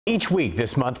Each week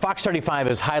this month, Fox 35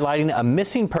 is highlighting a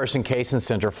missing person case in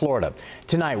Central Florida.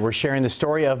 Tonight, we're sharing the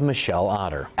story of Michelle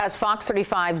Otter. As Fox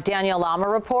 35's Danielle Lama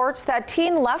reports, that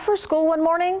teen left for school one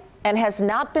morning and has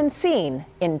not been seen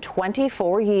in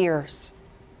 24 years.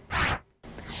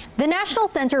 The National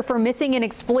Center for Missing and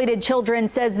Exploited Children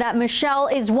says that Michelle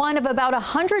is one of about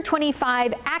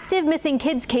 125 active missing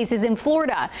kids cases in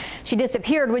Florida. She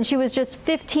disappeared when she was just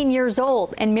 15 years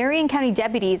old, and Marion County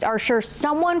deputies are sure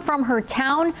someone from her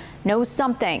town knows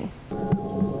something.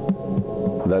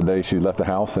 That day she left the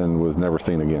house and was never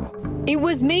seen again. It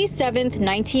was May 7th,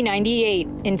 1998,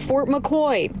 in Fort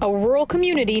McCoy, a rural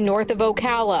community north of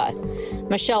Ocala.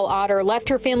 Michelle Otter left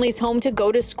her family's home to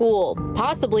go to school,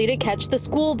 possibly to catch the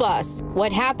school bus.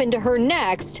 What happened to her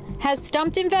next has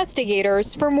stumped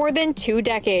investigators for more than 2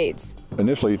 decades.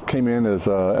 Initially came in as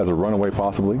a runaway,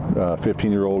 possibly, a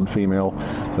 15-year-old female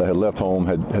that had left home,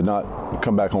 had not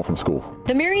come back home from school.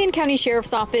 The Marion County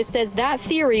Sheriff's Office says that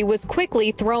theory was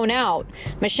quickly thrown out.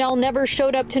 Michelle never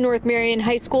showed up to North Marion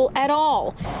High School at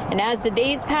all. And as the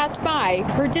days passed by,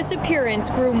 her disappearance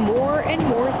grew more and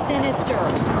more sinister.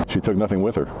 She took nothing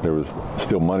with her. There was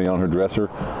still money on her dresser,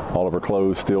 all of her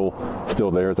clothes still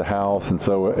there at the house, and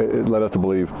so it led us to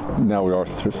believe now we are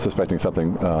suspecting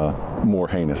something more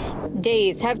heinous.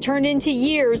 Days have turned into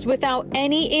years without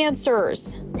any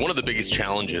answers. One of the biggest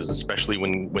challenges, especially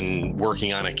when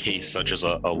working on a case such as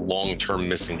a long-term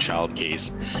missing child case,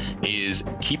 is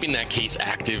keeping that case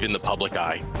active in the public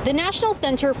eye. The National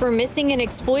Center for Missing and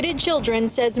Exploited Children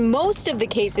says most of the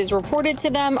cases reported to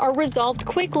them are resolved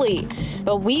quickly.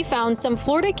 But we found some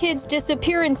Florida kids'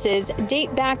 disappearances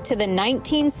date back to the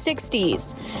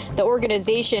 1960s. The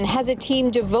organization has a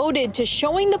team devoted to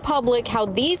showing the public how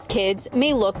these kids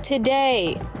may look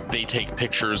today. They take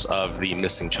pictures of the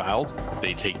missing child.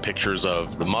 They take pictures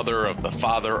of the mother, of the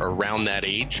father around that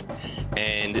age,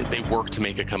 and they work to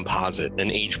make a composite, an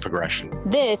age progression.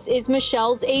 This is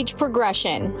Michelle's age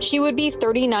progression. She would be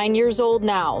 39 years old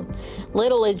now.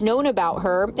 Little is known about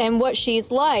her and what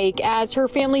she's like, as her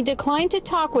family declined to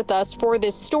talk with us for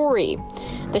this story.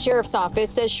 The Sheriff's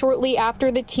Office says shortly after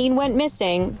the teen went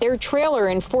missing, their trailer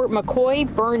in Fort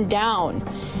McCoy burned down.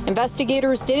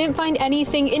 Investigators didn't find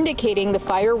anything indicating the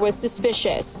fire was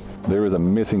suspicious. There is a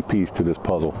missing piece to this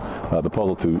puzzle, the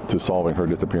puzzle to solving her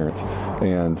disappearance,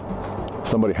 and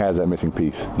somebody has that missing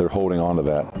piece. They're holding on to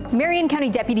that. Marion County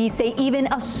deputies say even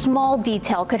a small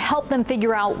detail could help them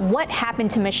figure out what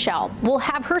happened to Michelle. We'll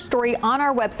have her story on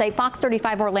our website,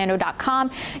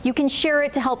 fox35orlando.com. You can share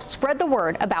it to help spread the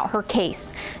word about her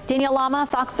case. Danielle Lama,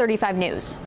 Fox 35 News.